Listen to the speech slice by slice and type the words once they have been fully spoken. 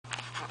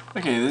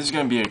Okay, this is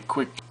going to be a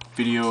quick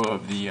video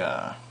of the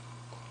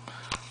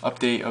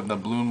update of the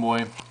Balloon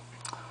Boy,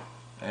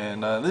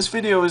 and this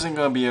video isn't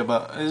going to be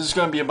about. This is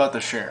going to be about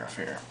the sheriff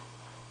here.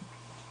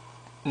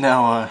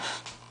 Now,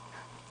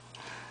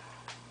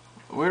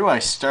 where do I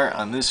start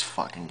on this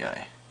fucking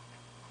guy?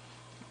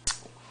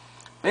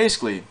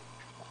 Basically,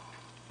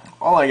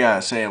 all I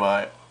gotta say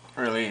about it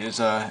really is,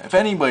 if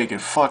anybody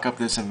could fuck up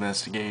this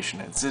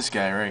investigation, it's this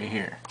guy right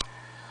here.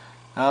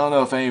 I don't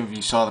know if any of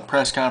you saw the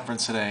press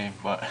conference today,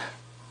 but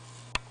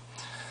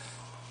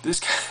this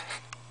guy,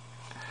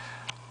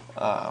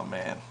 oh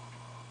man.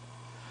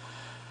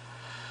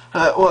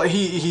 Well,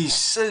 he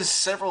says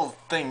several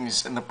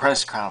things in the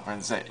press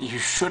conference that you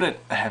shouldn't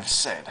have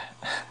said.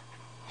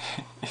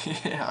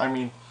 Yeah, I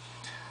mean,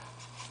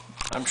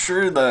 I'm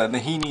sure the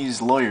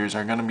Heaney's lawyers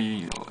are going to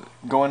be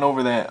going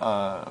over that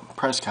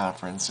press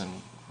conference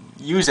and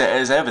use it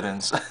as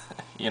evidence,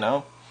 you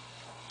know?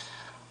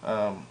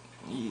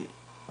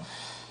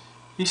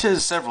 He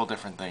says several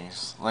different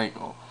things. Like,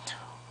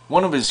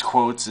 one of his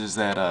quotes is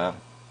that,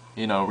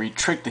 you know, we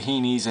tricked the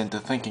Heaneys into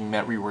thinking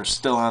that we were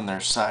still on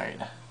their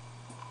side.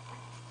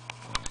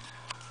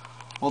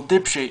 Well,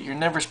 dipshit, you're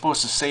never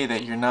supposed to say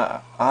that you're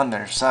not on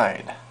their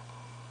side.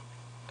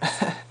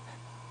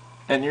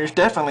 And you're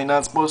definitely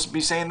not supposed to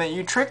be saying that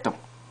you tricked them.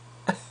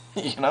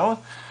 You know?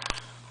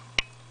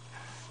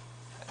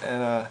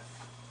 And,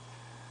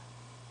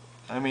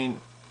 I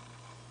mean,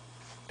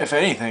 if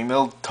anything,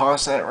 they'll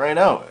toss that right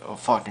out of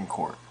fucking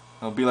court.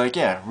 They'll be like,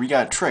 yeah, we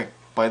got tricked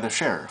by the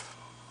sheriff.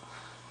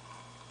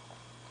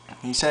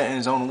 He said it in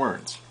his own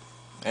words.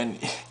 And,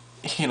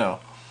 you know,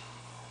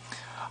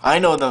 I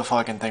know the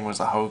fucking thing was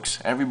a hoax.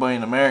 Everybody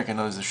in America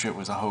knows the shit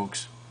was a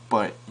hoax.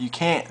 But you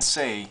can't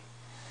say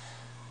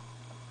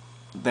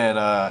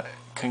that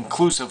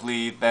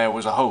conclusively that it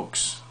was a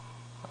hoax.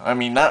 I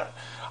mean,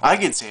 I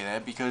could say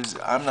that because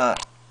I'm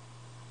not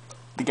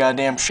the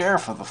goddamn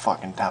sheriff of the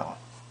fucking town.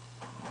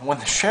 When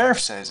the sheriff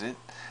says it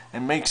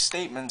and makes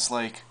statements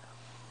like,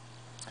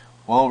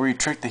 well, we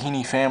tricked the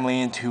Heaney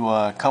family into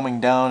coming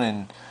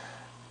down,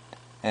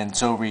 and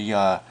so we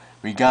got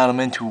them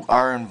into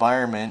our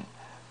environment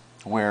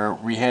where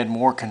we had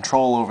more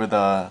control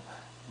over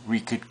we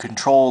could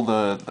control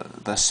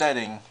the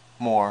setting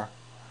more,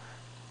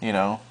 you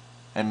know,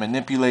 and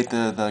manipulate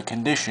the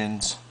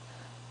conditions.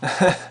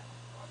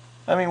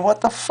 I mean,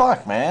 what the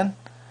fuck, man?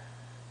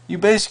 You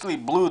basically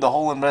blew the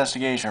whole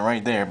investigation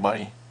right there,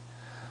 buddy.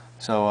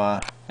 So,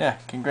 yeah,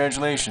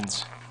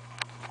 congratulations,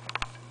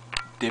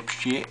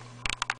 dipshit.